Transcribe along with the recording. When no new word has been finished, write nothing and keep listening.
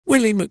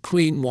Willie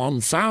McQueen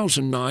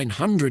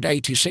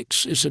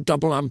 1986 is a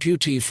double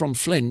amputee from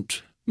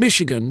Flint,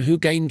 Michigan, who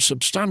gained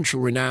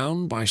substantial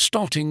renown by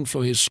starting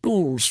for his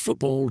school's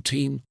football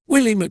team.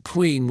 Willie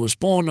McQueen was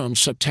born on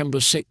September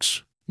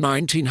 6,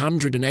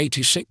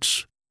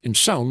 1986, in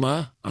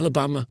Selma,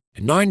 Alabama.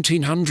 In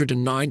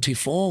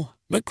 1994,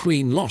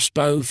 McQueen lost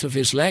both of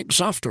his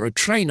legs after a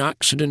train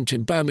accident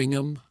in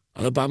Birmingham,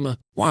 Alabama.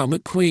 While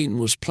McQueen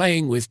was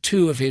playing with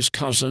two of his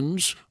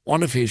cousins,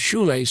 one of his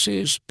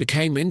shoelaces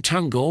became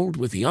entangled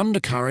with the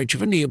undercarriage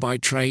of a nearby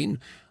train,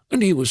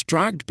 and he was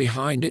dragged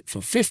behind it for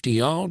 50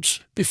 yards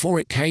before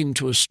it came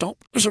to a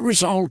stop. As a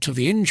result of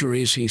the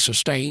injuries he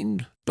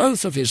sustained,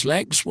 both of his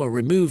legs were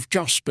removed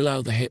just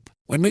below the hip.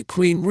 When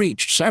McQueen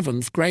reached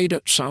 7th grade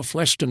at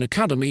Southwestern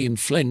Academy in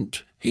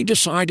Flint, he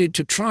decided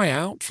to try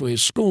out for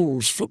his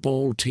school's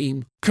football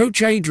team.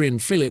 Coach Adrian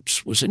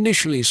Phillips was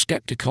initially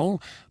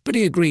skeptical, but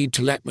he agreed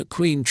to let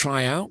McQueen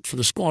try out for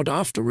the squad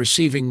after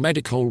receiving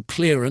medical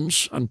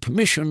clearance and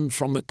permission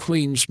from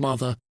McQueen's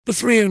mother. The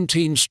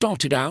 3-on-team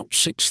started out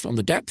 6th on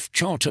the depth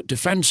chart at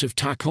defensive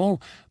tackle,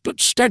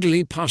 but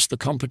steadily passed the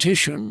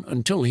competition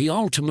until he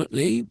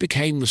ultimately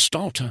became the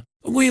starter.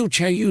 A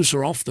wheelchair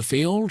user off the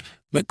field,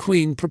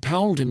 McQueen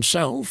propelled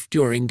himself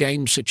during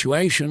game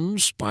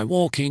situations by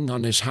walking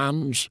on his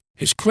hands.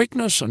 His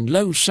quickness and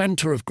low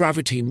center of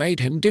gravity made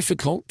him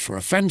difficult for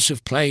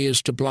offensive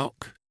players to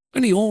block,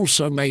 and he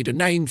also made a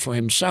name for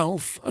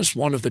himself as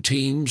one of the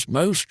team's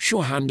most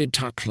sure-handed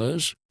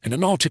tacklers. In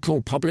an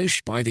article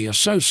published by the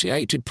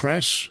Associated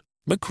Press,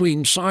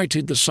 McQueen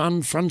cited the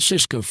San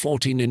Francisco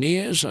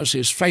 49ers as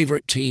his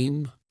favorite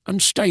team and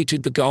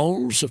stated the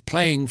goals of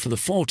playing for the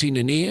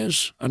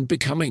 49ers and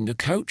becoming a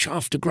coach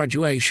after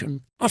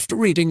graduation. After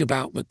reading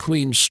about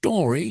McQueen's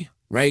story,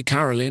 Ray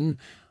Carolyn,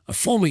 a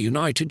former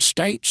United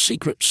States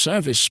Secret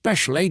Service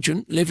special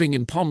agent living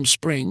in Palm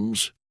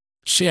Springs,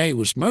 CA,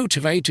 was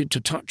motivated to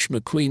touch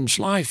McQueen's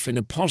life in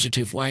a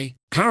positive way.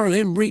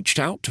 Carolyn reached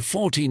out to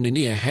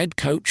 49er head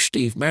coach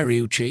Steve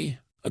Mariucci,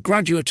 a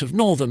graduate of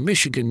Northern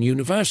Michigan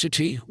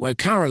University, where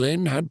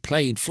Carolyn had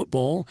played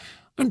football,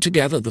 and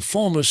together the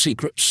former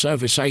Secret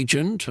Service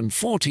agent and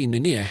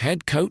 49er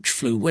head coach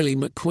flew Willie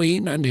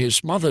McQueen and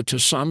his mother to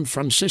San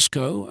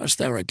Francisco as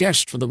their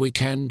guest for the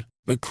weekend.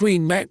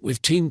 McQueen met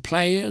with team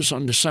players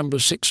on December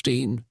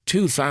 16,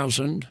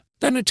 2000,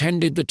 then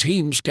attended the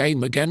team's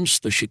game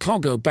against the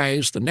Chicago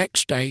Bears the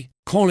next day.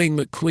 Calling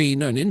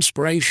McQueen an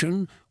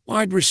inspiration,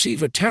 wide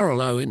receiver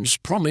Terrell Owens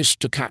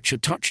promised to catch a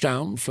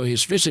touchdown for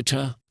his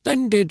visitor,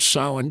 then did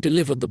so and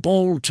delivered the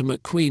ball to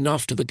McQueen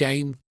after the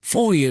game.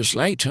 4 years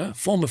later,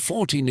 former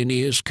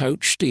 49ers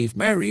coach Steve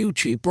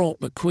Mariucci brought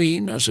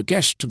McQueen as a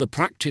guest to the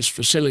practice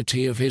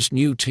facility of his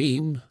new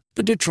team,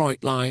 the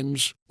Detroit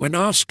Lions. When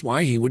asked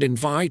why he would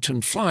invite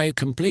and fly a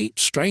complete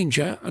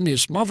stranger and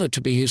his mother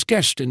to be his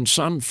guest in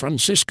San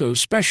Francisco,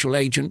 Special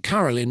Agent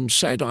Carolyn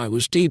said, "I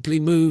was deeply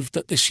moved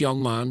that this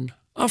young man,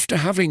 after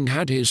having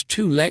had his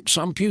two legs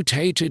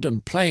amputated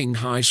and playing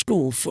high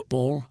school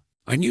football,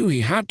 I knew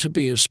he had to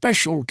be a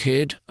special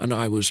kid, and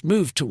I was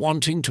moved to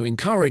wanting to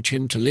encourage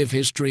him to live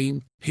his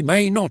dream. He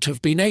may not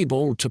have been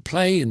able to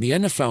play in the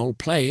NFL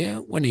player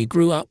when he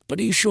grew up, but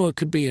he sure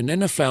could be an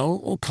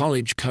NFL or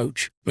college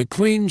coach."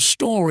 McQueen's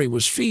story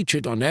was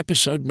featured on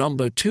episode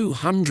number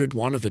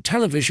 201 of the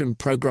television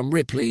program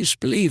Ripley's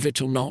Believe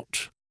It or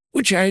Not,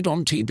 which aired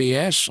on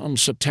TBS on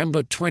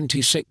September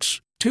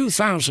 26,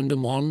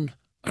 2001,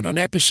 and on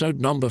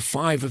episode number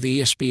 5 of the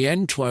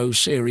ESPN 12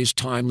 series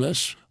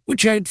Timeless,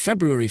 which aired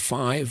February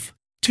 5,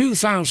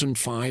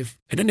 2005.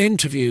 In an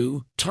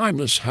interview,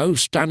 Timeless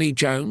host Danny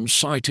Jones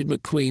cited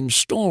McQueen's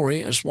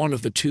story as one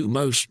of the two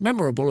most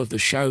memorable of the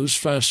show's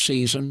first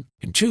season.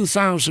 In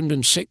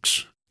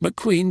 2006,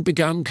 McQueen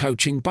began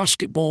coaching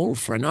basketball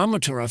for an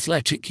amateur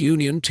athletic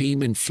union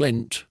team in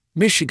Flint,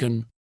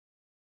 Michigan,